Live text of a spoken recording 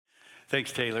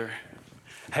Thanks, Taylor.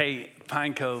 Hey,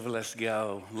 Pine Cove, let's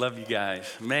go. Love you guys.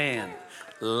 Man,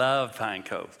 love Pine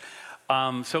Cove.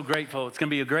 So grateful. It's going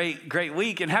to be a great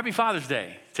week. And happy Father's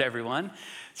Day to everyone.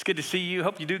 It's good to see you.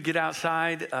 Hope you do get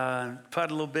outside,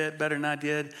 putt a little bit better than I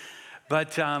did.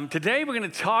 But today we're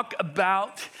going to talk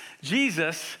about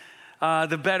Jesus,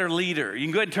 the better leader. You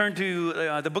can go ahead and turn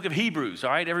to the book of Hebrews,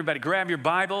 all right? Everybody grab your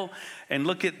Bible and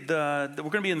look at we're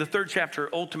going to be in the third chapter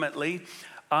ultimately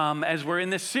as we're in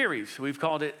this series. We've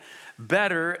called it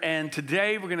Better, and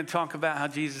today we're going to talk about how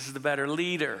Jesus is the better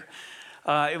leader.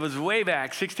 It was way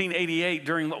back, 1688,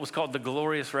 during what was called the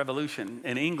Glorious Revolution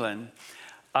in England,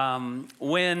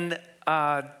 when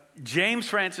James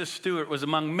Francis Stewart was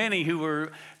among many who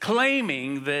were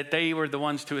claiming that they were the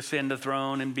ones to ascend the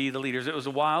throne and be the leaders. It was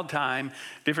a wild time,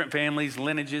 different families,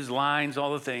 lineages, lines,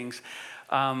 all the things.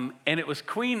 And it was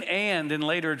Queen Anne then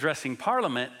later addressing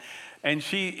Parliament, and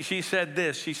she said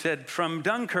this. She said, "From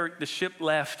Dunkirk the ship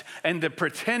left and the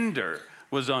Pretender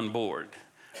was on board,"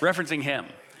 referencing him.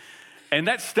 And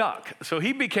that stuck. So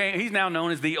he's now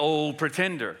known as the Old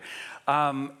Pretender.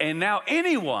 And now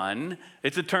anyone,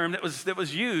 it's a term that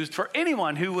was used for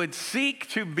anyone who would seek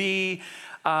to be,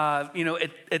 at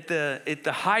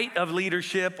the height of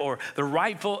leadership or the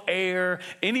rightful heir,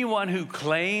 anyone who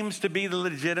claims to be the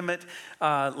legitimate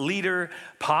leader,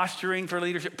 posturing for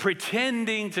leadership,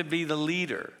 pretending to be the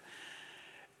leader.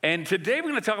 And today we're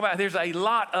going to talk about there's a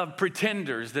lot of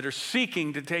pretenders that are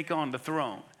seeking to take on the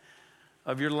throne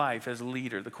of your life as a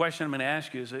leader. The question I'm going to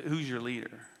ask you is, who's your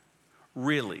leader?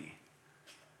 Really?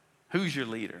 Who's your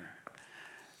leader?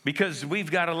 Because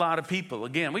we've got a lot of people.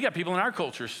 Again, we got people in our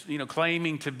culture,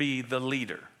 claiming to be the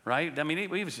leader, right? I mean,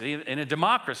 we see it in a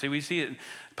democracy. We see it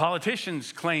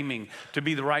politicians claiming to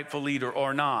be the rightful leader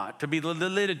or not, to be the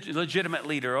legitimate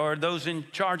leader, or those in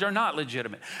charge are not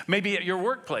legitimate. Maybe at your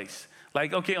workplace.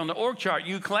 Like, okay, on the org chart,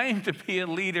 you claim to be a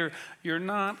leader. You're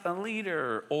not a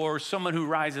leader, or someone who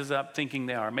rises up thinking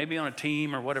they are, maybe on a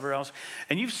team or whatever else.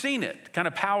 And you've seen it, kind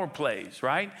of power plays,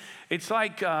 right? It's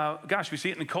like, we see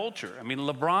it in the culture. I mean,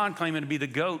 LeBron claiming to be the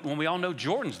GOAT when we all know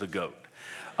Jordan's the GOAT.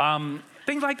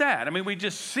 Things like that. I mean, we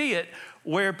just see it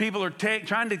where people are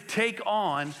trying to take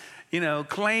on,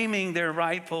 claiming their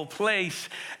rightful place.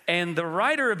 And the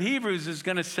writer of Hebrews is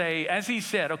going to say, as he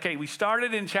said, okay, we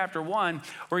started in chapter 1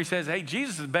 where he says, hey,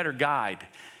 Jesus is a better guide.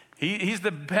 He's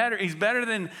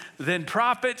better than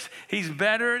prophets. He's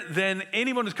better than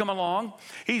anyone who's come along.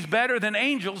 He's better than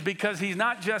angels because he's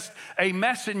not just a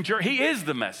messenger. He is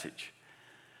the message.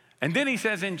 And then he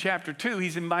says in chapter 2,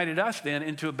 he's invited us then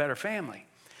into a better family.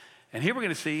 And here we're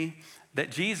going to see that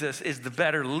Jesus is the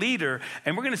better leader.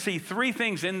 And we're going to see three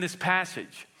things in this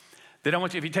passage that I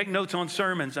want you, if you take notes on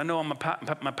sermons, I know all my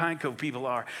Pine Cove people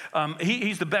are.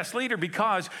 He's the best leader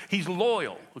because he's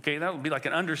loyal. Okay, that would be like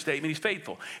an understatement. He's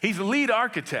faithful. He's the lead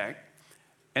architect,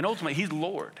 and ultimately, he's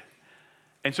Lord.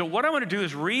 And so what I want to do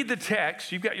is read the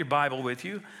text. You've got your Bible with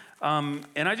you, and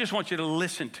I just want you to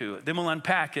listen to it. Then we'll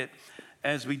unpack it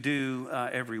as we do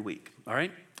every week. All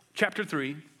right? Chapter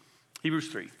 3, Hebrews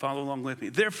 3. Follow along with me.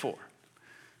 Therefore,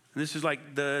 and this is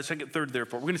like the second, third,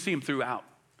 therefore. We're going to see him throughout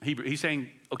Hebrew. He's saying,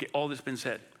 okay, all that's been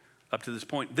said up to this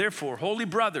point. Therefore, holy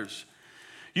brothers,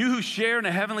 you who share in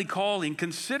a heavenly calling,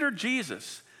 consider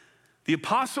Jesus, the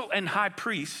apostle and high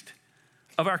priest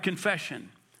of our confession,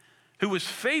 who was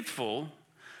faithful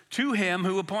to him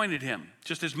who appointed him,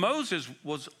 just as Moses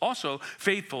was also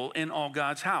faithful in all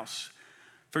God's house.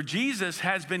 For Jesus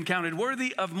has been counted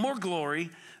worthy of more glory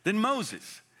than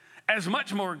Moses, as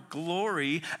much more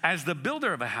glory as the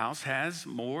builder of a house has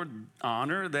more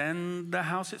honor than the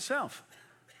house itself.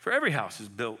 For every house is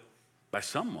built by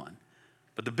someone,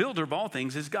 but the builder of all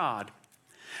things is God.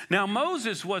 Now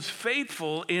Moses was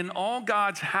faithful in all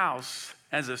God's house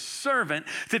as a servant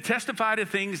to testify to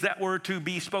things that were to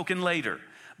be spoken later.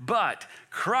 But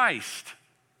Christ,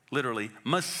 literally,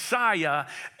 Messiah,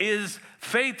 is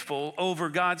faithful over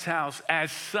God's house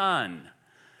as son.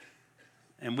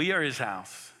 And we are his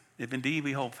house, if indeed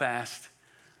we hold fast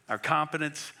our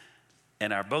confidence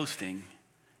and our boasting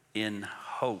in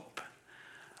hope.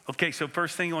 Okay, so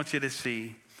first thing I want you to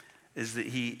see is that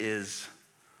he is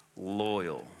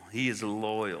loyal. He is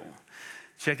loyal.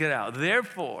 Check it out.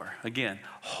 Therefore, again,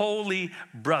 holy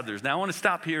brothers. Now I want to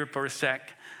stop here for a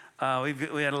sec.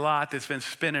 We had a lot that's been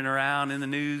spinning around in the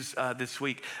news this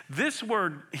week. This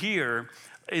word here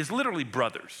is literally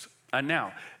brothers.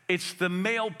 Now, it's the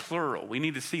male plural. We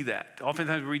need to see that.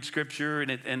 Oftentimes we read scripture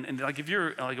and like if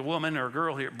you're like a woman or a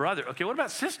girl here, brother, okay, what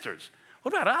about sisters?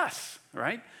 What about us,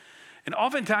 right? And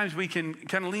oftentimes we can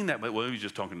kind of lean that way. Well, he was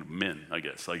just talking to men, I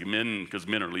guess. Like men, because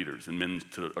men are leaders and men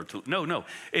are no.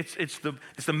 It's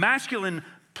the masculine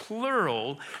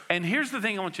plural. And here's the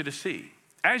thing I want you to see.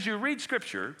 As you read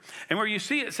scripture, and where you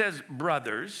see it says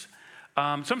brothers,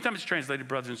 sometimes it's translated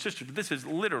brothers and sisters, but this is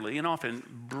literally and often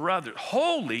brothers,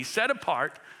 holy, set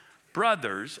apart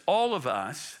brothers, all of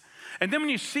us. And then when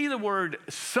you see the word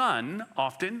son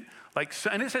often,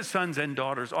 and it says sons and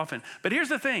daughters often, but here's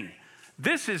the thing.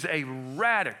 This is a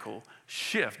radical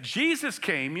shift. Jesus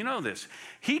came, you know this,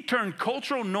 he turned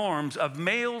cultural norms of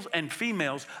males and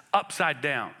females upside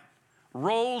down.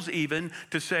 Roles even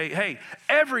to say, hey,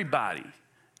 everybody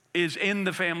is in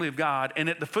the family of God, and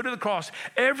at the foot of the cross,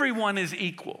 everyone is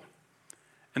equal.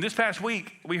 And this past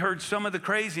week, we heard some of the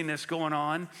craziness going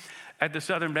on at the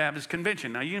Southern Baptist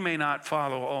Convention. Now, you may not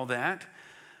follow all that,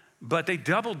 but they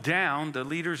doubled down, the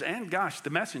leaders and, the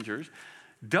messengers,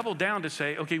 doubled down to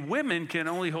say, okay, women can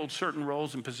only hold certain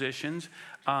roles and positions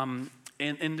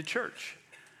in the church.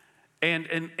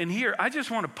 And here, I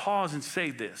just want to pause and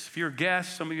say this. If you're a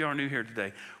guest, some of you are new here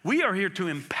today, we are here to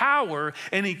empower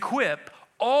and equip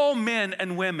all men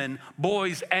and women,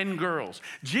 boys and girls.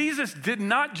 Jesus did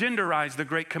not genderize the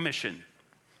Great Commission.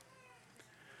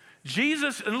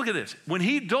 Jesus, and look at this, when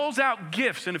he doles out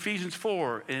gifts in Ephesians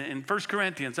 4, in 1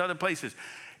 Corinthians, other places,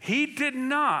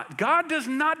 God does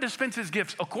not dispense his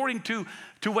gifts according to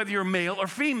whether you're male or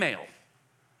female.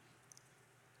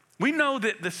 We know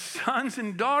that the sons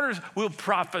and daughters will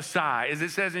prophesy, as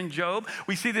it says in Job.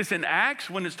 We see this in Acts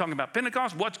when it's talking about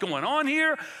Pentecost. What's going on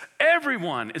here?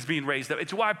 Everyone is being raised up.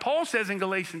 It's why Paul says in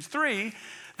Galatians 3,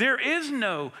 there is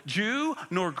no Jew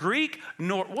nor Greek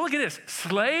nor, well, look at this,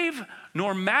 slave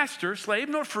nor master, slave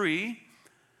nor free,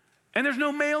 and there's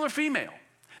no male or female.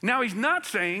 Now, he's not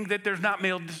saying that there's not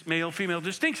male-female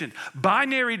distinctions,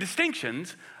 binary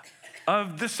distinctions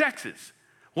of the sexes.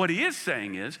 What he is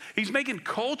saying is he's making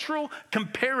cultural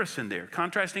comparison there,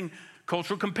 contrasting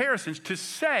cultural comparisons to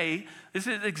say, this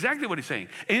is exactly what he's saying.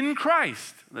 In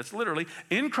Christ, that's literally,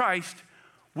 in Christ,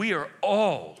 we are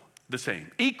all the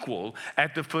same, equal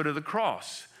at the foot of the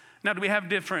cross. Now, do we have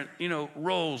different,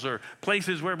 roles or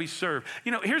places where we serve?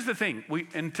 Here's the thing.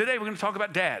 And today we're going to talk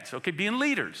about dads, okay, being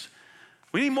leaders.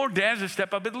 We need more dads to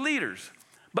step up as leaders.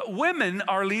 But women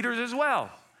are leaders as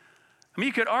well. I mean,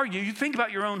 you could argue, you think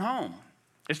about your own home.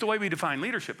 It's the way we define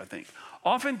leadership, I think.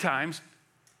 Oftentimes,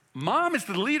 mom is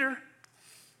the leader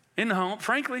in the home,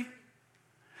 frankly.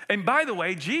 And by the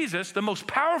way, Jesus, the most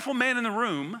powerful man in the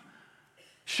room,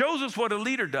 shows us what a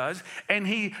leader does, and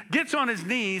he gets on his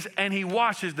knees and he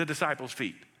washes the disciples'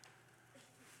 feet.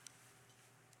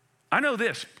 I know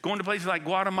this, going to places like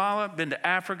Guatemala, been to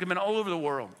Africa, been all over the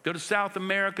world. Go to South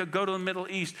America, go to the Middle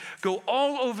East, go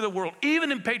all over the world, even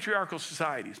in patriarchal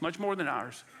societies, much more than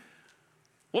ours.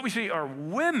 What we see are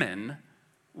women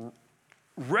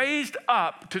raised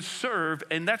up to serve,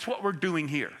 and that's what we're doing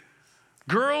here.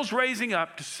 Girls raising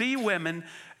up to see women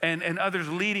and others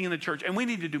leading in the church, and we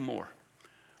need to do more.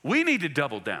 We need to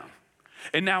double down.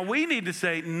 And now we need to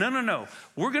say, no.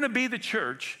 We're going to be the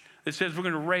church that says we're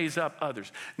going to raise up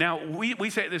others. Now, we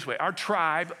say it this way. Our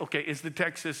tribe, is the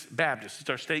Texas Baptist. It's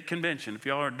our state convention. If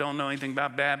y'all don't know anything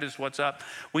about Baptists, what's up?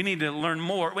 We need to learn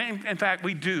more. In fact,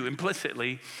 we do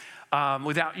implicitly,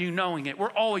 without you knowing it.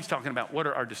 We're always talking about what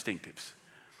are our distinctives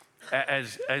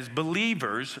as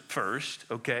believers first,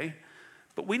 okay?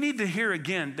 But we need to hear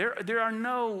again,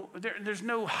 there's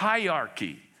no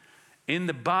hierarchy in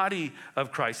the body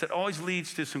of Christ that always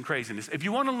leads to some craziness. If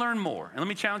you want to learn more, and let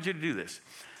me challenge you to do this.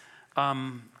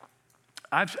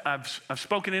 I've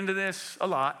spoken into this a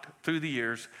lot through the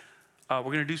years. We're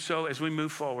going to do so as we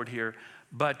move forward here.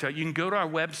 But you can go to our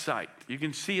website. You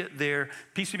can see it there,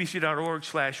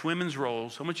 pcbc.org/women's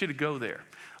roles. I want you to go there.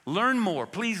 Learn more.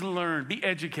 Please learn. Be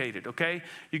educated, okay?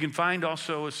 You can find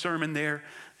also a sermon there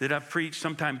that I've preached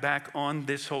sometime back on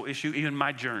this whole issue, even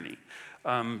my journey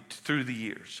through the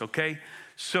years, okay?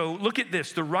 So look at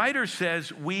this. The writer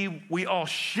says we all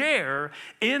share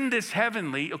in this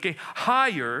heavenly,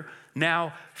 higher,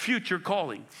 now future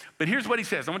calling. But here's what he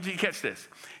says. I want you to catch this.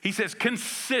 He says,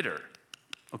 consider,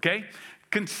 okay?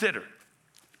 Consider.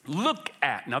 Look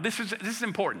at. Now this is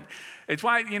important. It's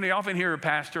why, you often hear a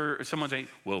pastor or someone say,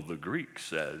 well, the Greek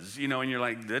says, and you're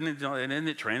like, isn't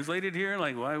it translated here?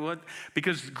 Like, why, what?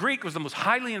 Because Greek was the most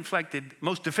highly inflected,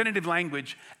 most definitive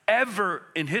language ever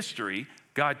in history.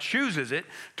 God chooses it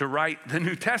to write the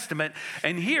New Testament.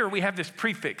 And here we have this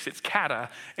prefix, it's kata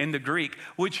in the Greek,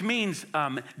 which means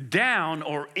down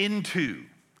or into.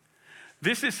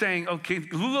 This is saying,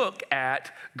 look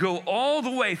at, go all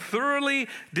the way thoroughly,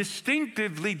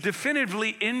 distinctively,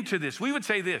 definitively into this. We would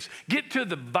say this, get to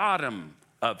the bottom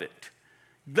of it.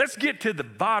 Let's get to the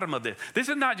bottom of this. This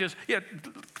is not just,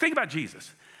 think about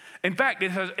Jesus. In fact,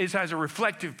 it has a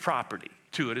reflective property.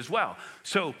 to it as well.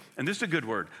 So, and this is a good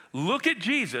word, look at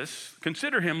Jesus,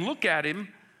 consider him, look at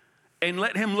him, and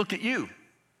let him look at you.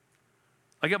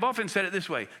 Like I've often said it this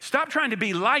way, stop trying to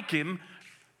be like him,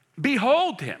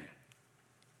 behold him.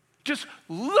 Just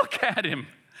look at him.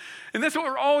 And that's what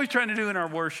we're always trying to do in our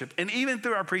worship. And even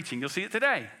through our preaching, you'll see it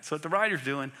today. That's what the writer's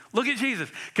doing. Look at Jesus,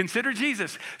 consider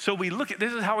Jesus. So we look at,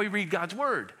 this is how we read God's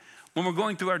word. When we're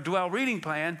going through our dwell reading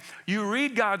plan, you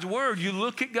read God's word, you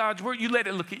look at God's word, you let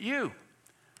it look at you.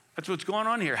 That's what's going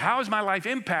on here. How is my life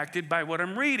impacted by what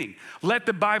I'm reading? Let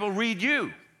the Bible read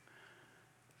you.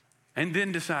 And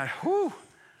then decide,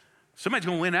 somebody's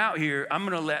going to win out here. I'm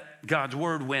going to let God's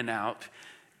word win out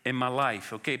in my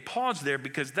life. Okay, pause there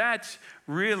because that's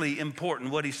really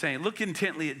important what he's saying. Look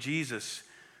intently at Jesus.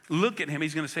 Look at him.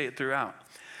 He's going to say it throughout.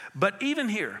 But even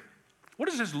here, what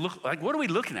does this look like? What are we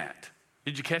looking at?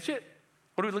 Did you catch it?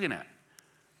 What are we looking at?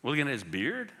 We're looking at his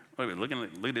beard? What are we looking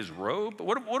at? Look at his robe?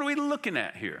 What are we looking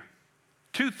at here?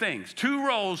 Two things, two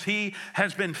roles. He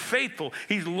has been faithful.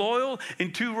 He's loyal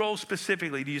in two roles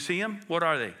specifically. Do you see him? What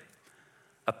are they?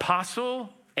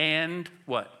 Apostle and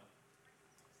what?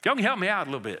 Y'all can help me out a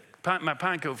little bit. My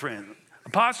Pine Cove friend.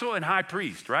 Apostle and high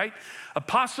priest, right?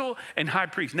 Apostle and high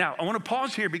priest. Now, I want to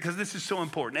pause here because this is so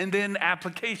important. And then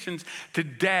applications to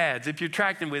dads, if you're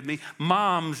tracking with me,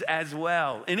 moms as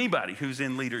well, anybody who's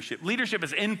in leadership. Leadership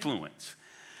is influence.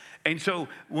 And so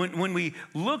when we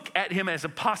look at him as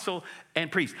apostle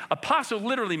and priest, apostle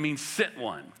literally means sent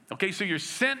one. Okay, so you're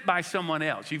sent by someone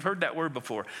else. You've heard that word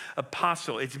before,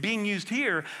 apostle. It's being used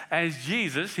here as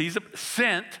Jesus. He's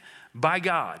sent by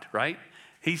God, right?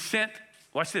 He's sent.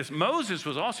 Watch this. Moses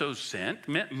was also sent.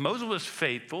 Moses was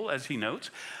faithful, as he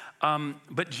notes.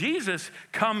 But Jesus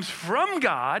comes from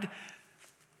God,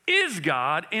 is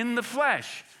God in the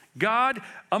flesh. God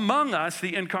among us,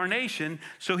 the incarnation.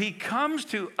 So he comes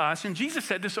to us, and Jesus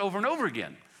said this over and over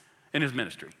again in his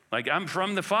ministry. Like, I'm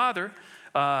from the Father.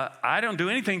 I don't do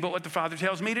anything but what the Father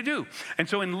tells me to do. And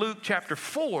so in Luke chapter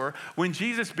 4, when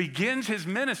Jesus begins his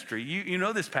ministry, you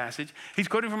know this passage. He's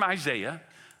quoting from Isaiah.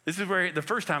 This is where the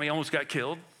first time he almost got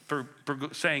killed for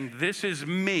saying, this is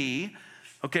me.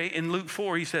 Okay, in Luke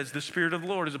 4, he says, the Spirit of the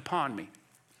Lord is upon me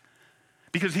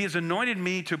because he has anointed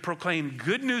me to proclaim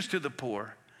good news to the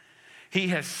poor. He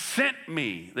has sent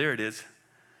me, there it is,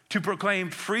 to proclaim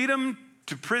freedom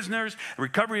to prisoners,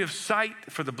 recovery of sight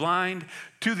for the blind,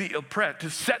 to the oppressed, to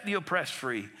set the oppressed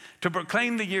free, to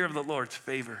proclaim the year of the Lord's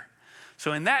favor.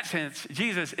 So in that sense,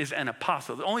 Jesus is an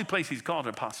apostle. The only place he's called an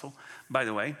apostle, by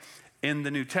the way, in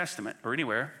the New Testament or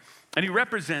anywhere. And he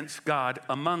represents God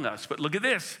among us. But look at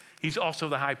this. He's also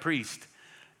the high priest.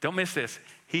 Don't miss this.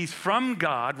 He's from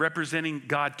God, representing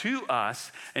God to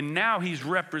us, and now he's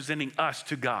representing us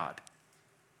to God.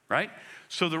 Right?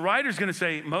 So the writer's going to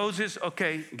say, Moses,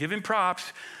 okay, give him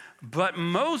props, but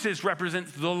Moses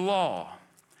represents the law.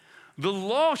 The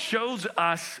law shows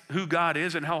us who God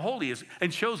is and how holy he is,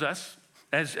 and shows us,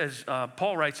 as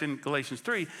Paul writes in Galatians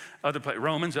 3,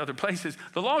 Romans, other places,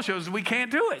 the law shows we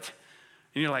can't do it.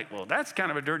 And you're like, well, that's kind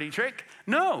of a dirty trick.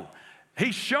 No,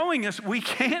 he's showing us we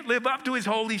can't live up to his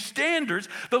holy standards.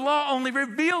 The law only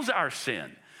reveals our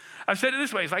sin. I've said it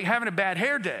this way, it's like having a bad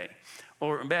hair day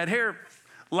or a bad hair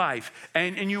life.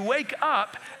 And you wake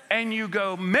up and you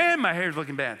go, man, my hair's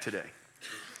looking bad today.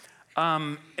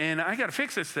 And I got to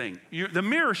fix this thing. The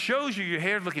mirror shows you your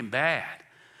hair's looking bad.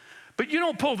 But you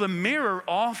don't pull the mirror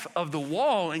off of the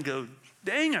wall and go,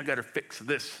 dang, I got to fix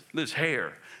this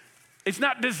hair. It's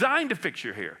not designed to fix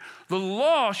your hair. The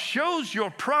law shows your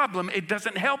problem. It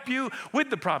doesn't help you with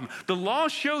the problem. The law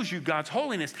shows you God's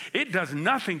holiness. It does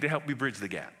nothing to help you bridge the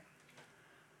gap.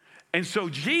 And so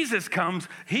Jesus comes,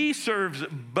 he serves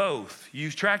both. You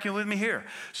tracking with me here?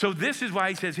 So this is why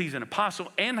he says he's an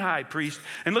apostle and high priest.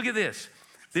 And look at this.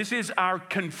 This is our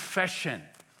confession.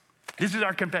 This is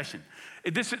our confession.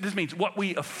 This means what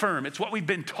we affirm. It's what we've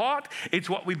been taught. It's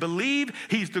what we believe.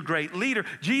 He's the great leader.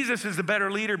 Jesus is the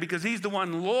better leader because he's the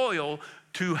one loyal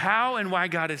to how and why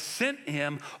God has sent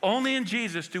him. Only in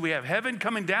Jesus do we have heaven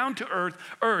coming down to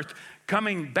earth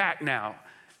coming back now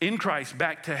in Christ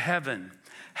back to heaven.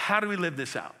 How do we live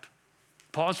this out?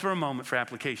 Pause for a moment for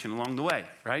application along the way,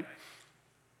 right? I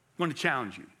want to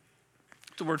challenge you.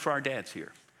 It's a word for our dads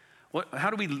here. How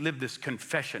do we live this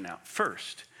confession out?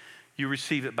 First, you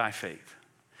receive it by faith.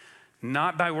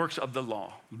 Not by works of the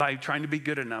law, by trying to be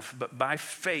good enough, but by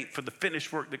faith for the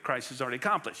finished work that Christ has already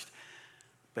accomplished.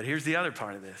 But here's the other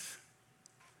part of this.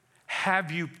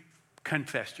 Have you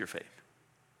confessed your faith?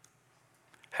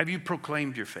 Have you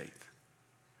proclaimed your faith?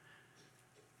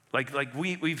 Like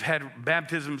we've had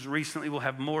baptisms recently, we'll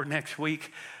have more next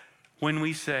week. When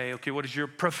we say, okay, what is your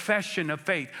profession of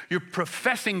faith? You're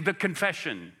professing the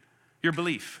confession. your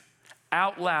belief,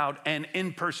 out loud and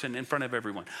in person in front of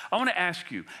everyone. I want to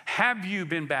ask you, have you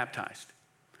been baptized?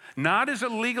 Not as a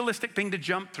legalistic thing to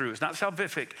jump through. It's not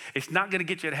salvific. It's not going to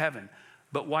get you to heaven.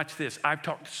 But watch this. I've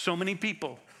talked to so many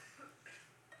people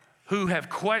who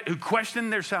question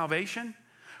their salvation,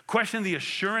 question the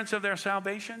assurance of their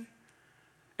salvation,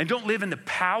 and don't live in the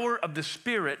power of the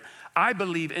Spirit, I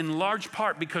believe in large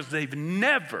part because they've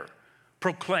never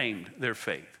proclaimed their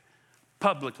faith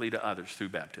publicly to others through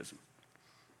baptism.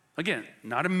 Again,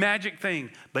 not a magic thing,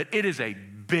 but it is a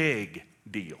big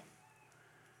deal.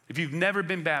 If you've never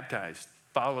been baptized,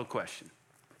 follow question.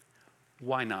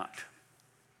 Why not?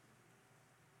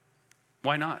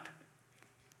 Why not?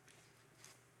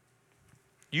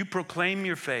 You proclaim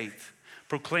your faith,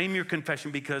 proclaim your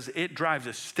confession because it drives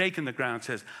a stake in the ground and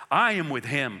says, I am with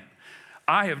him.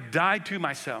 I have died to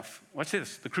myself. Watch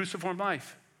this, the cruciform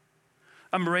life.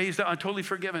 I'm raised, I'm totally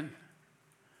forgiven.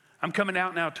 I'm coming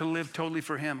out now to live totally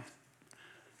for him.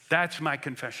 That's my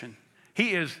confession.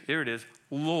 He is, here it is,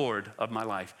 Lord of my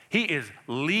life. He is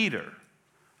leader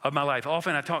of my life.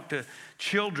 Often I talk to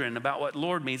children about what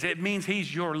Lord means. It means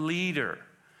he's your leader.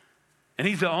 And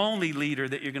he's the only leader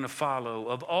that you're going to follow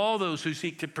of all those who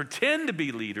seek to pretend to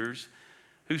be leaders,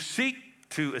 who seek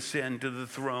to ascend to the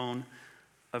throne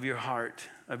of your heart,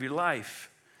 of your life.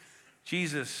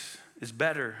 Jesus is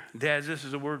better. Dads, this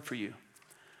is a word for you.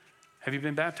 Have you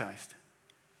been baptized?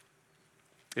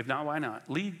 If not, why not?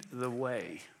 Lead the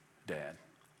way, Dad.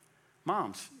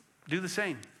 Moms, do the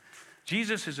same.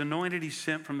 Jesus is anointed. He's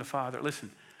sent from the Father.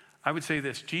 Listen, I would say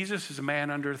this. Jesus is a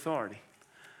man under authority.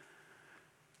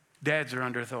 Dads are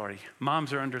under authority.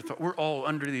 Moms are under authority. We're all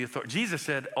under the authority. Jesus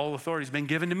said, all authority has been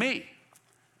given to me.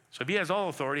 So if he has all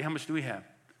authority, how much do we have?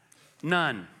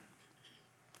 None.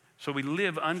 So we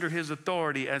live under his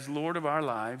authority as Lord of our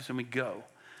lives, and we go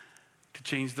to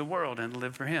change the world and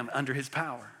live for him under his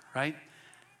power, right?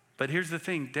 But here's the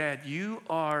thing, Dad, you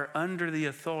are under the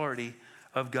authority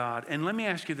of God. And let me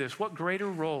ask you this, what greater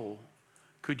role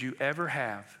could you ever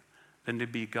have than to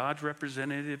be God's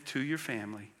representative to your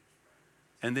family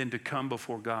and then to come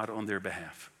before God on their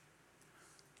behalf?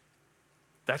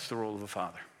 That's the role of a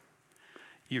father.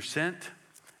 You're sent,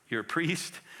 you're a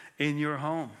priest in your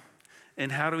home.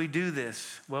 And how do we do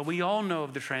this? Well, we all know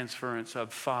of the transference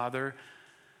of father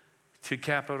to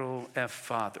capital F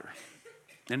Father.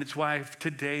 And it's why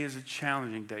today is a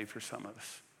challenging day for some of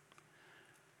us.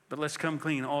 But let's come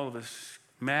clean, all of us.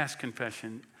 Mass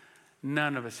confession,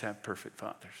 none of us have perfect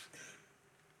fathers.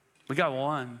 We got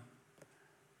one,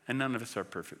 and none of us are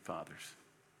perfect fathers.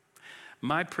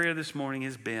 My prayer this morning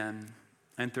has been,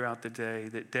 and throughout the day,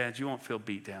 that Dad, you won't feel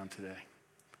beat down today.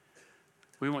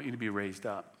 We want you to be raised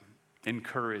up,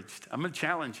 encouraged. I'm going to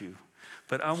challenge you,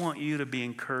 but I want you to be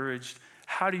encouraged.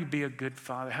 How do you be a good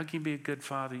father? How can you be a good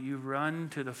father? You run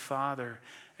to the Father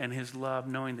and his love,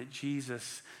 knowing that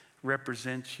Jesus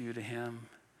represents you to him,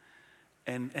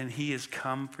 and he has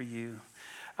come for you.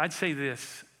 I'd say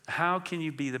this, how can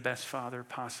you be the best father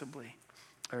possible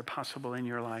in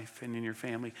your life and in your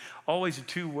family? Always a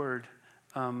two-word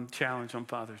challenge on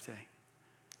Father's Day.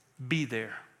 Be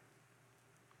there.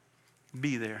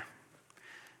 Be there.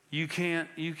 You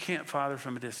can't father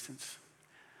from a distance.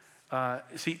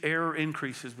 See, error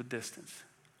increases with distance.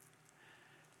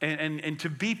 And to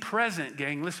be present,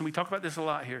 gang, listen, we talk about this a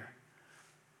lot here.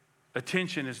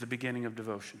 Attention is the beginning of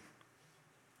devotion.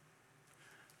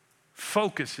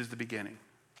 Focus is the beginning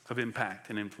of impact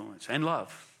and influence and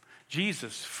love.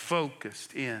 Jesus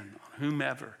focused in on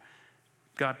whomever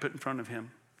God put in front of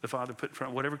him, the Father put in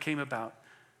front of whatever came about.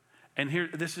 And here,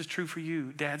 this is true for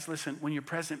you. Dads, listen, when you're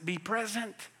present, be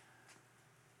present.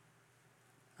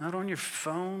 Not on your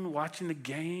phone, watching the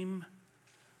game.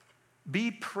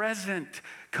 Be present.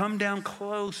 Come down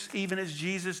close, even as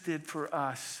Jesus did for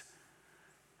us.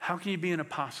 How can you be an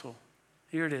apostle?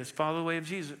 Here it is. Follow the way of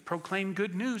Jesus. Proclaim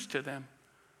good news to them.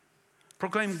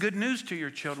 Proclaim good news to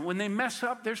your children. When they mess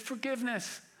up, there's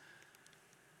forgiveness.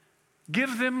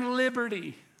 Give them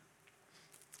liberty.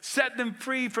 Set them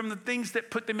free from the things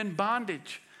that put them in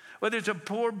bondage. Whether it's a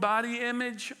poor body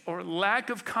image or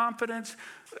lack of confidence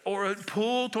or a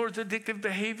pull towards addictive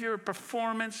behavior or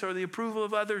performance or the approval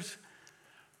of others.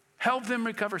 Help them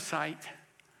recover sight.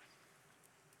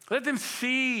 Let them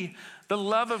see the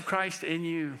love of Christ in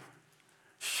you.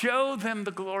 Show them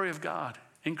the glory of God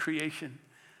in creation.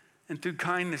 And through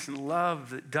kindness and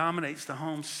love that dominates the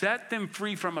home, set them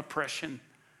free from oppression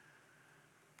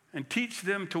and teach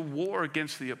them to war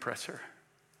against the oppressor.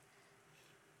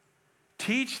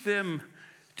 Teach them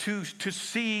to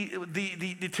see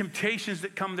the temptations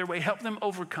that come their way. Help them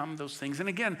overcome those things. And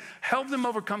again, help them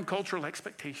overcome cultural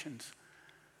expectations.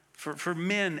 for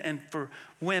men and for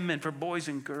women, for boys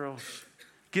and girls.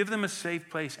 Give them a safe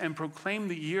place and proclaim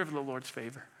the year of the Lord's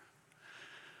favor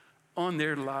on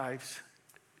their lives.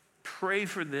 Pray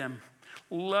for them.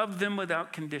 Love them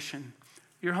without condition.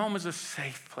 Your home is a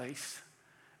safe place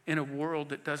in a world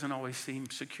that doesn't always seem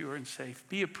secure and safe.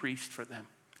 Be a priest for them.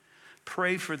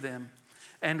 Pray for them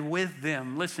and with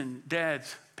them. Listen,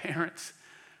 dads, parents,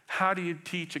 how do you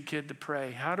teach a kid to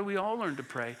pray? How do we all learn to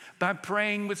pray? By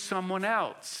praying with someone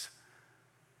else.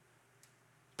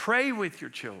 Pray with your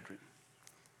children.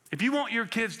 If you want your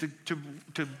kids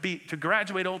to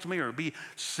graduate ultimately or be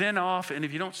sent off, and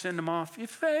if you don't send them off, you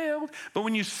failed. But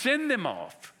when you send them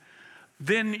off,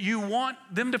 then you want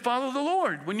them to follow the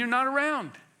Lord when you're not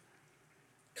around.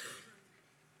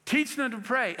 Teach them to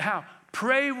pray. How?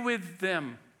 Pray with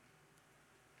them.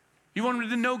 You want them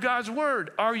to know God's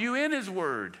word. Are you in his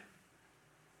word?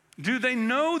 Do they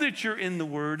know that you're in the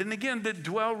word? And again, the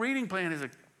Dwell reading plan is a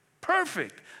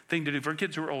perfect thing to do for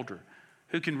kids who are older,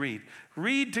 who can read.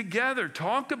 Read together.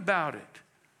 Talk about it.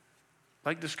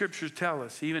 Like the scriptures tell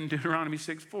us, even Deuteronomy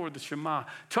 6:4, the Shema.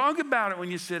 Talk about it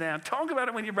when you sit down. Talk about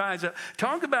it when you rise up.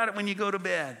 Talk about it when you go to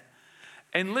bed.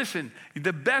 And listen,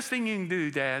 the best thing you can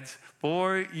do, dads,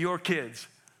 for your kids,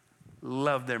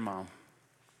 love their mom.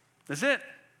 That's it.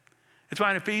 It's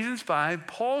why in Ephesians 5,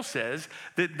 Paul says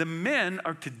that the men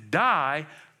are to die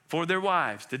for their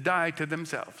wives, to die to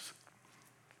themselves.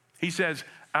 He says,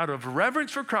 out of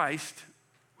reverence for Christ,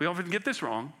 we often get this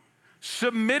wrong,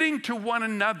 submitting to one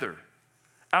another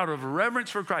out of reverence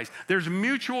for Christ. There's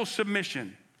mutual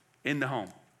submission in the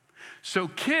home. So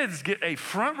kids get a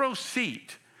front row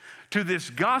seat to this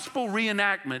gospel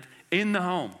reenactment in the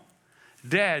home.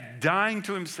 Dad dying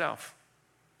to himself.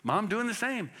 Mom doing the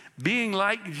same, being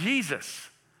like Jesus,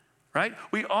 right?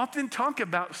 We often talk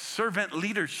about servant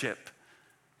leadership,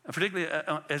 particularly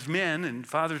as men and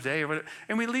Father's Day or whatever,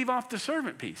 and we leave off the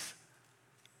servant piece.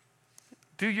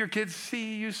 Do your kids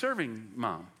see you serving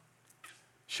mom?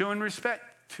 Showing respect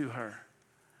to her,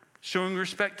 showing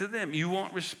respect to them. You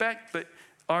want respect, but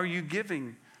are you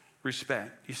giving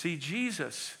respect? You see,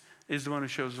 Jesus is the one who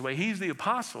shows the way. He's the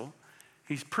apostle,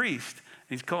 he's priest.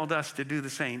 He's called us to do the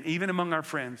same, even among our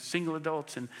friends, single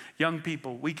adults and young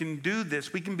people. We can do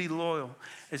this. We can be loyal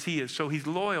as he is. So he's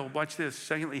loyal. Watch this.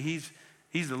 Secondly, he's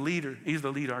the leader. He's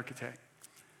the lead architect.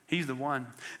 He's the one.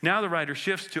 Now the writer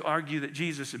shifts to argue that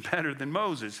Jesus is better than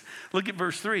Moses. Look at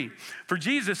verse 3. For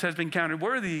Jesus has been counted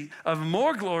worthy of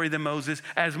more glory than Moses,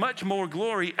 as much more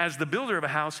glory as the builder of a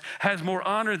house has more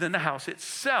honor than the house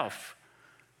itself.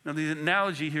 Now the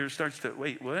analogy here starts to,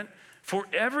 wait, what? For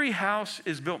every house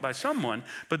is built by someone,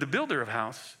 but the builder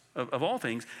of all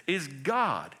things is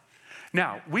God.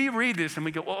 Now, we read this and we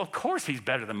go, well, of course he's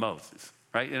better than Moses,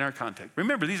 right, in our context.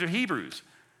 Remember, these are Hebrews.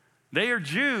 They are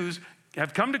Jews,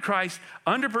 have come to Christ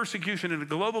under persecution in a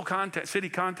global context, city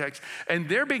context, and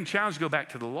they're being challenged to go back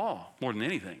to the law more than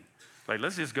anything. Like,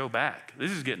 let's just go back. This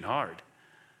is getting hard.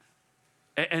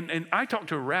 And I talked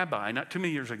to a rabbi not too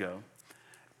many years ago,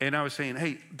 and I was saying,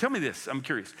 hey, tell me this, I'm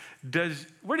curious.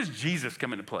 Where does Jesus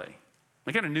come into play?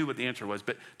 I kind of knew what the answer was,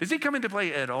 but does he come into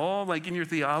play at all, like in your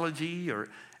theology? Or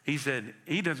he said,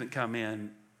 he doesn't come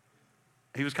in,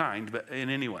 he was kind, but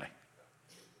in any way.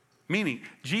 Meaning,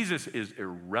 Jesus is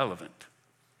irrelevant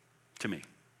to me.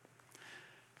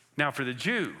 Now for the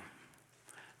Jew,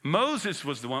 Moses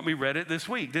was the one, we read it this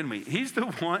week, didn't we? He's the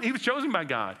one, he was chosen by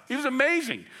God. He was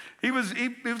amazing. He was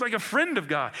like a friend of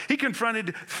God. He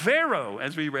confronted Pharaoh,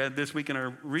 as we read this week in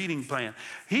our reading plan.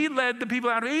 He led the people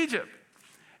out of Egypt.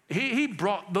 He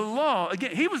brought the law.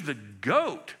 Again, he was the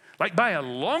GOAT, like by a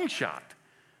long shot.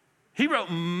 He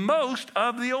wrote most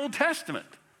of the Old Testament.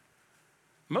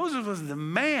 Moses was the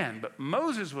man, but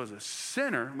Moses was a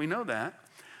sinner. We know that.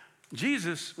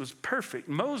 Jesus was perfect.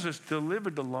 Moses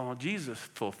delivered the law. Jesus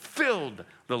fulfilled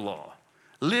the law,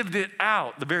 lived it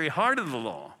out, the very heart of the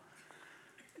law.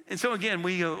 And so again,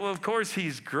 we go, well, of course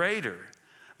he's greater.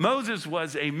 Moses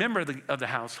was a member of the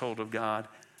household of God.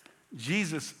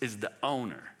 Jesus is the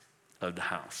owner of the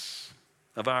house,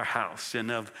 of our house, and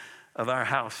of our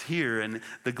house here in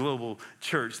the global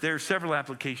church. There are several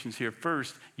applications here.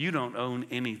 First, you don't own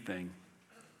anything.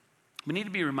 We need to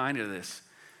be reminded of this.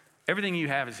 Everything you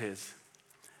have is his.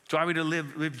 That's why we're to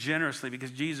live generously,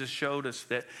 because Jesus showed us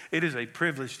that it is a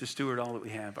privilege to steward all that we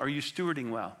have. Are you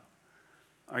stewarding well?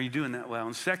 Are you doing that well?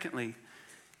 And secondly,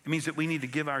 it means that we need to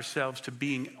give ourselves to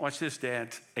being, watch this,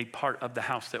 dads, a part of the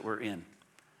house that we're in.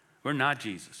 We're not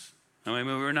Jesus. I mean,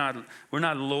 we're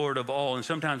not Lord of all. And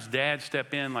sometimes dads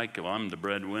step in like, well, I'm the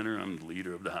breadwinner, I'm the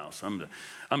leader of the house, I'm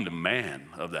the man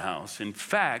of the house. In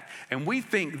fact, and we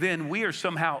think then we are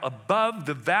somehow above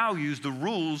the values, the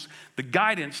rules, the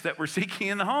guidance that we're seeking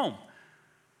in the home.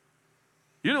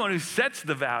 You're the one who sets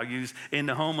the values in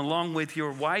the home along with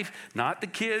your wife, not the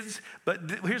kids. But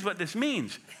here's what this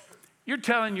means. You're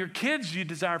telling your kids you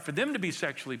desire for them to be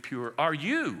sexually pure. Are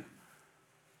you?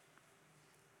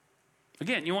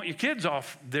 Again, you want your kids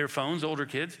off their phones, older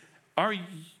kids. Are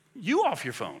you off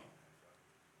your phone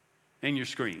and your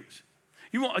screens?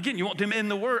 You want them in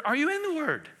the Word. Are you in the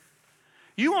Word?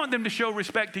 You want them to show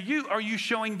respect to you. Are you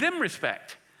showing them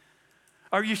respect?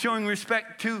 Are you showing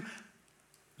respect to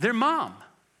their mom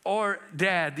or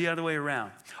dad the other way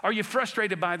around? Are you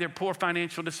frustrated by their poor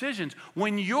financial decisions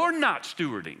when you're not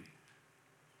stewarding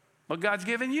what God's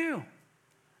given you?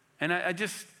 And I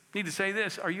just need to say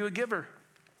this. Are you a giver?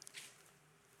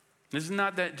 This is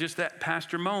not just that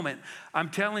pastor moment. I'm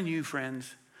telling you,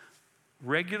 friends,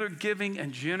 regular giving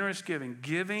and generous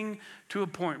giving to a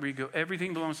point where you go,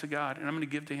 everything belongs to God, and I'm going to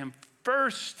give to him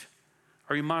first.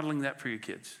 Are you modeling that for your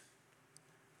kids?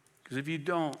 Because if you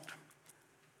don't,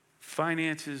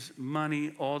 finances,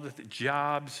 money, all the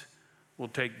jobs will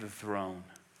take the throne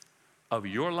of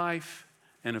your life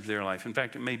and of their life. In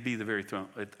fact, it may be the very throne,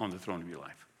 on the throne of your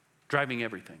life, driving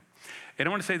everything. And I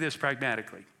want to say this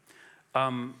pragmatically.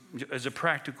 As a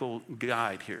practical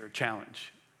guide here,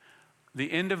 challenge. The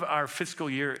end of our fiscal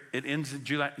year, it ends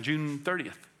June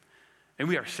 30th. And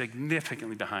we are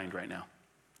significantly behind right now.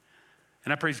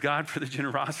 And I praise God for the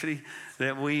generosity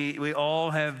that we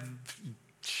all have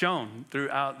shown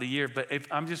throughout the year. But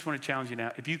I just want to challenge you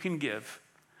now. If you can give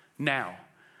now,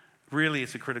 really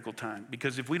it's a critical time.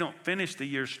 Because if we don't finish the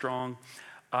year strong,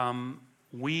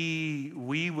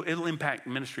 it'll impact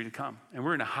ministry to come. And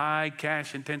we're in a high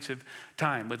cash intensive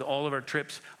time with all of our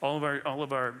trips, all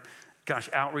of our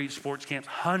outreach, sports camps,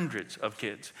 hundreds of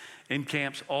kids in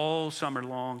camps all summer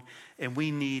long. And we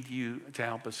need you to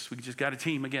help us. We just got a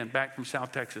team, again, back from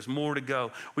South Texas, more to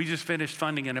go. We just finished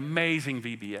funding an amazing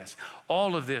VBS.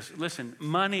 All of this, listen,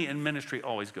 money and ministry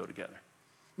always go together.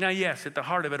 Now, yes, at the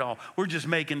heart of it all, we're just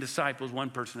making disciples one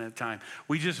person at a time.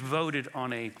 We just voted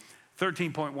on a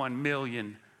 $13.1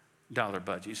 million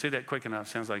budget. You say that quick enough,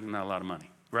 sounds like not a lot of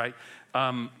money, right?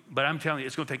 But I'm telling you,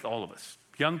 it's going to take all of us.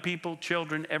 Young people,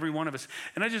 children, every one of us.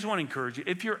 And I just want to encourage you,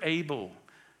 if you're able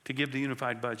to give the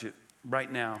unified budget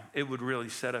right now, it would really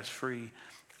set us free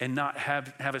and not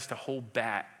have us to hold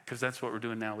back, because that's what we're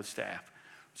doing now with staff.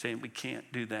 Saying we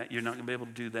can't do that. You're not going to be able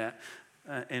to do that.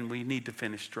 And we need to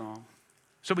finish strong.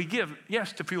 So we give,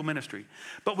 yes, to fuel ministry.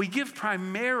 But we give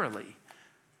primarily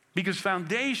because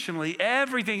foundationally,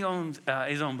 everything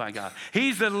is owned by God.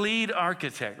 He's the lead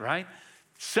architect, right?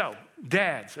 So,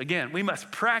 dads, again, we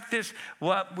must practice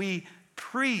what we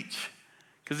preach.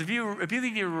 Because if you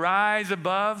think you rise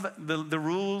above the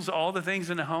rules, all the things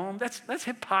in the home, that's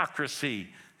hypocrisy,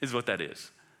 is what that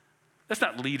is. That's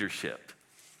not leadership.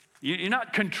 You're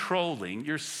not controlling,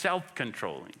 you're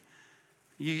self-controlling.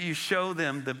 You show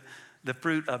them the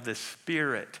fruit of the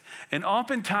Spirit. And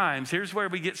oftentimes, here's where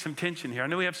we get some tension here. I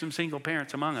know we have some single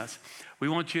parents among us. We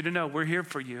want you to know we're here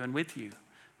for you and with you.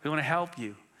 We want to help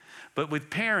you. But with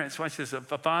parents, watch this, a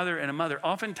father and a mother,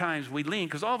 oftentimes we lean,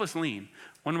 because all of us lean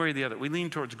one way or the other. We lean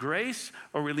towards grace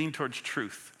or we lean towards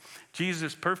truth. Jesus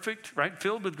is perfect, right?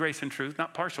 Filled with grace and truth,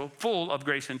 not partial, full of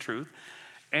grace and truth.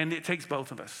 And it takes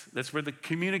both of us. That's where the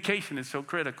communication is so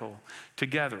critical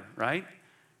together, right?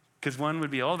 Because one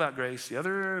would be all about grace, the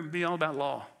other would be all about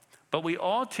law. But we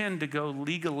all tend to go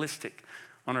legalistic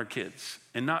on our kids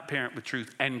and not parent with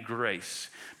truth and grace.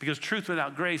 Because truth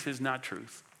without grace is not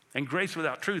truth. And grace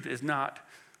without truth is not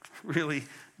really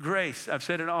grace. I've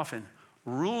said it often.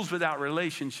 Rules without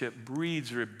relationship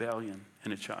breeds rebellion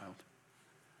in a child.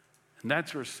 And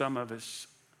that's where some of us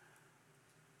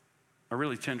are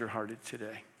really tenderhearted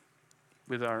today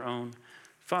with our own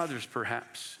fathers,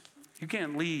 perhaps. You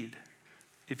can't lead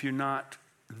if you're not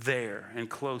there and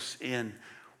close in.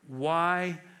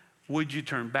 Why would you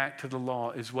turn back to the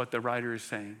law is what the writer is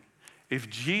saying. If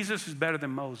Jesus is better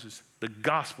than Moses, the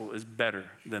gospel is better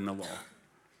than the law.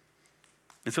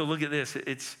 And so look at this.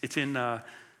 It's in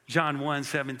John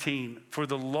 1:17. For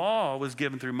the law was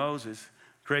given through Moses.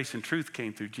 Grace and truth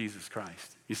came through Jesus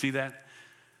Christ. You see that?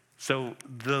 So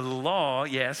the law,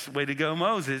 yes, way to go,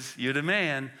 Moses, you're the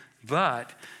man.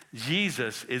 But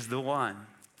Jesus is the one.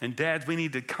 And dads, we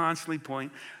need to constantly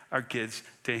point our kids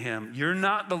to him. You're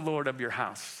not the Lord of your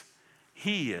house.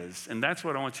 He is. And that's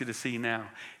what I want you to see now.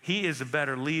 He is a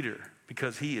better leader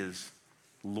because he is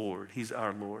Lord. He's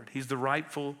our Lord. He's the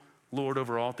rightful Lord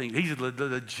over all things. He's the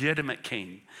legitimate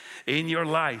king in your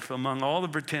life among all the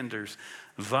pretenders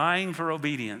vying for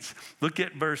obedience. Look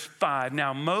at verse 5.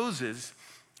 Now Moses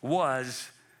was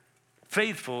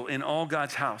faithful in all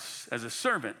God's house as a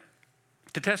servant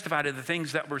to testify to the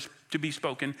things that were to be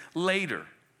spoken later.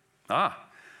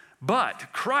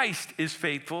 But Christ is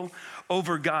faithful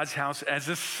over God's house as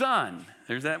a son.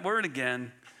 There's that word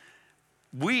again.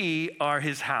 We are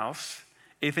his house,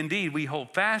 if indeed we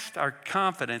hold fast our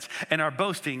confidence and our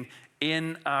boasting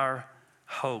in our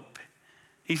hope.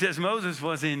 He says Moses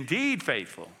was indeed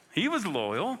faithful. He was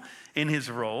loyal in his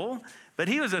role, but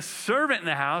he was a servant in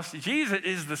the house. Jesus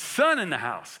is the son in the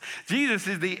house. Jesus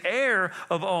is the heir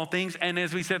of all things. And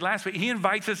as we said last week, he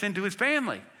invites us into his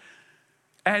family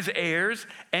as heirs,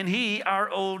 and he, our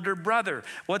older brother.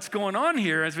 What's going on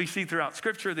here, as we see throughout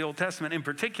Scripture, the Old Testament in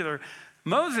particular,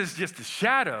 Moses is just a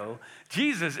shadow.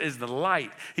 Jesus is the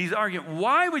light. He's arguing,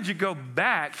 why would you go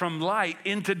back from light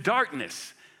into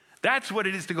darkness? That's what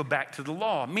it is to go back to the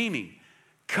law, meaning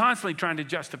constantly trying to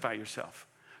justify yourself,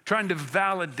 trying to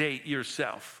validate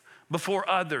yourself before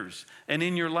others and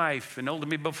in your life and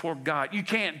ultimately before God. You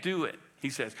can't do it,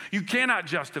 he says. You cannot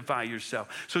justify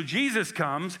yourself. So Jesus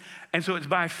comes, and so it's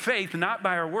by faith, not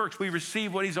by our works, we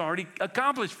receive what he's already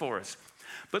accomplished for us.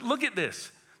 But look at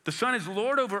this. The Son is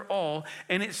Lord over all,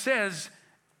 and it says,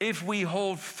 if we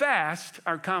hold fast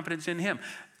our confidence in him.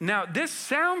 Now, this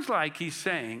sounds like he's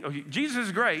saying, okay, Jesus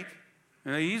is great.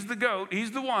 He's the GOAT.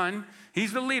 He's the one.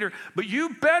 He's the leader. But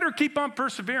you better keep on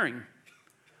persevering,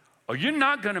 or you're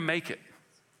not going to make it.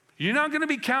 You're not going to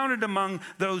be counted among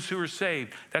those who are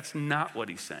saved. That's not what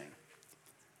he's saying.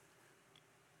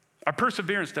 Our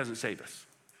perseverance doesn't save us.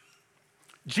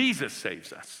 Jesus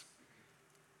saves us.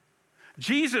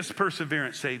 Jesus'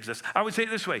 perseverance saves us. I would say it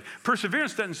this way.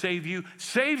 Perseverance doesn't save you.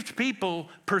 Saved people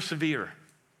persevere.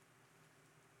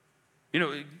 You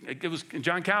know, it was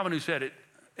John Calvin who said it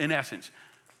in essence.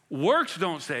 Works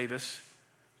don't save us.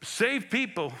 Saved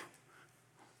people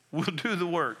will do the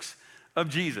works of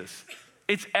Jesus.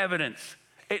 It's evidence.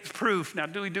 It's proof. Now,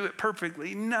 do we do it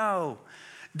perfectly? No.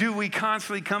 Do we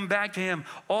constantly come back to him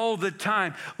all the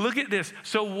time? Look at this.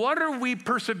 So what are we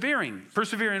persevering?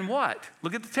 Persevering in what?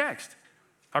 Look at the text.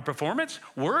 Our performance,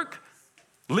 work,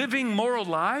 living moral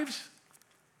lives?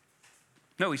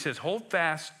 No, he says, hold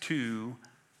fast to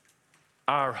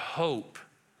our hope.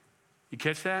 You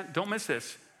catch that? Don't miss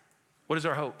this. What is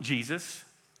our hope? Jesus,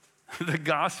 the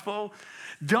gospel.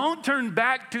 Don't turn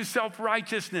back to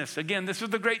self-righteousness. Again, this is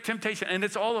the great temptation, and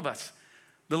it's all of us.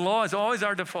 The law is always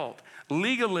our default.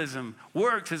 Legalism,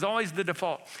 works is always the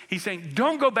default. He's saying,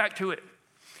 don't go back to it.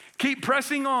 Keep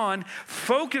pressing on.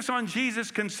 Focus on Jesus.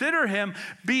 Consider him.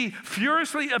 Be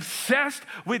furiously obsessed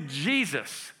with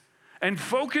Jesus. And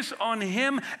focus on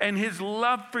him and his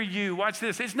love for you. Watch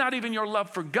this. It's not even your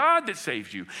love for God that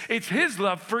saves you. It's his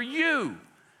love for you.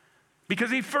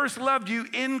 Because he first loved you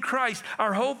in Christ.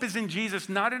 Our hope is in Jesus,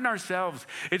 not in ourselves.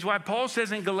 It's why Paul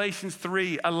says in Galatians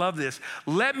 3, I love this.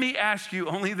 Let me ask you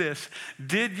only this.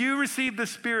 Did you receive the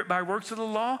Spirit by works of the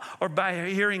law or by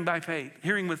hearing by faith?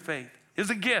 Hearing with faith. It's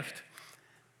a gift.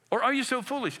 Or are you so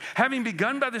foolish? Having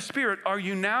begun by the Spirit, are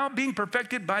you now being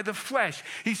perfected by the flesh?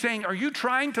 He's saying, are you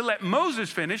trying to let Moses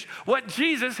finish what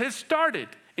Jesus has started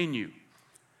in you?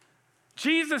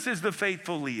 Jesus is the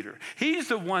faithful leader. He's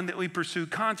the one that we pursue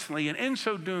constantly, and in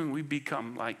so doing, we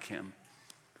become like him.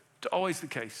 It's always the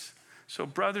case. So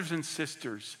brothers and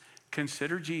sisters,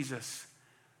 consider Jesus.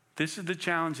 This is the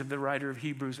challenge of the writer of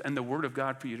Hebrews and the word of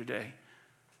God for you today.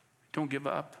 Don't give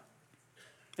up.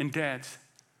 And dads,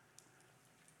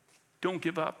 don't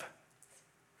give up.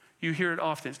 You hear it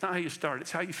often. It's not how you start,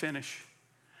 it's how you finish.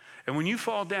 And when you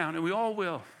fall down, and we all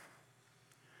will,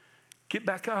 get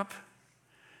back up.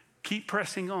 Keep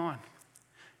pressing on.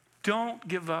 Don't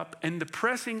give up. And the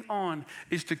pressing on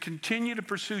is to continue to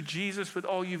pursue Jesus with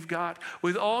all you've got,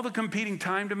 with all the competing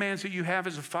time demands that you have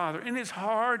as a father. And it's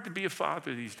hard to be a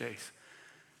father these days.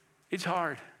 It's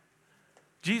hard.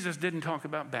 Jesus didn't talk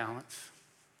about balance.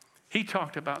 He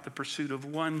talked about the pursuit of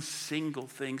one single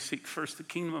thing. Seek first the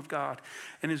kingdom of God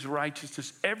and his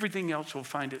righteousness. Everything else will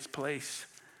find its place.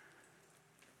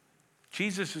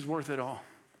 Jesus is worth it all.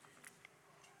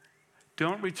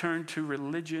 Don't return to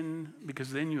religion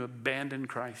because then you abandon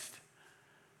Christ.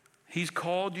 He's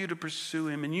called you to pursue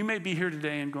him. And you may be here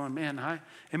today and going, man,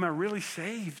 am I really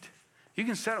saved? You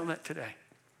can settle that today.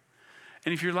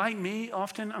 And if you're like me,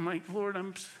 often I'm like, Lord,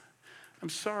 I'm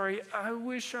sorry. I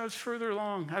wish I was further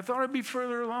along. I thought I'd be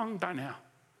further along by now.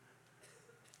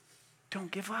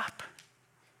 Don't give up.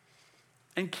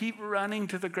 And keep running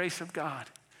to the grace of God.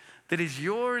 that is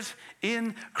yours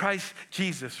in Christ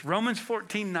Jesus. Romans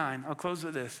 14:9, I'll close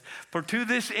with this. For to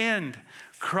this end,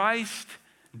 Christ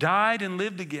died and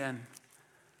lived again,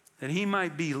 that he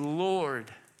might be Lord,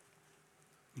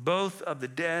 both of the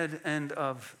dead and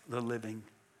of the living.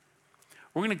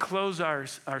 We're going to close our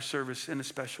service in a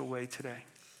special way today.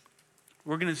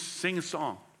 We're going to sing a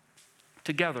song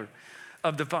together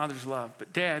of the Father's love.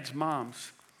 But dads,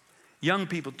 moms, young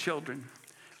people, children,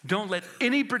 don't let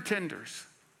any pretenders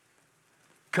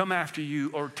come after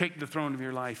you or take the throne of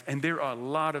your life. And there are a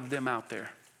lot of them out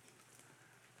there.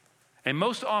 And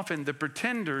most often the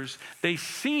pretenders, they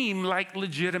seem like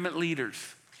legitimate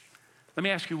leaders. Let me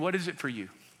ask you, what is it for you?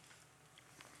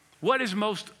 What is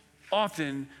most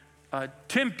often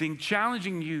tempting,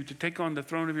 challenging you to take on the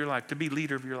throne of your life, to be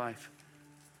leader of your life?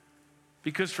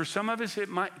 Because for some of us, it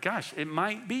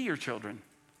might be your children.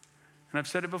 And I've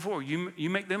said it before, you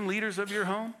make them leaders of your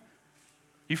home,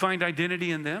 you find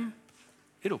identity in them,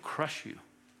 it'll crush you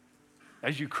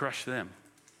as you crush them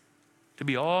to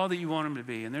be all that you want them to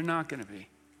be, and they're not going to be.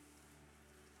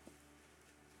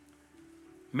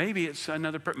 Maybe it's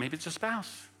maybe it's a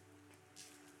spouse.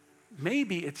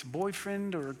 Maybe it's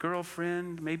boyfriend or a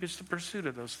girlfriend. Maybe it's the pursuit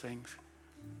of those things.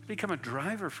 Become a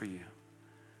driver for you.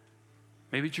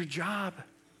 Maybe it's your job,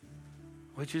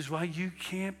 which is why you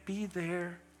can't be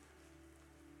there.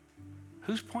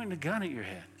 Who's pointing a gun at your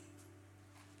head?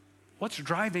 What's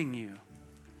driving you?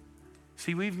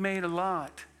 See, we've made a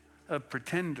lot of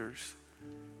pretenders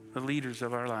the leaders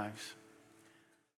of our lives.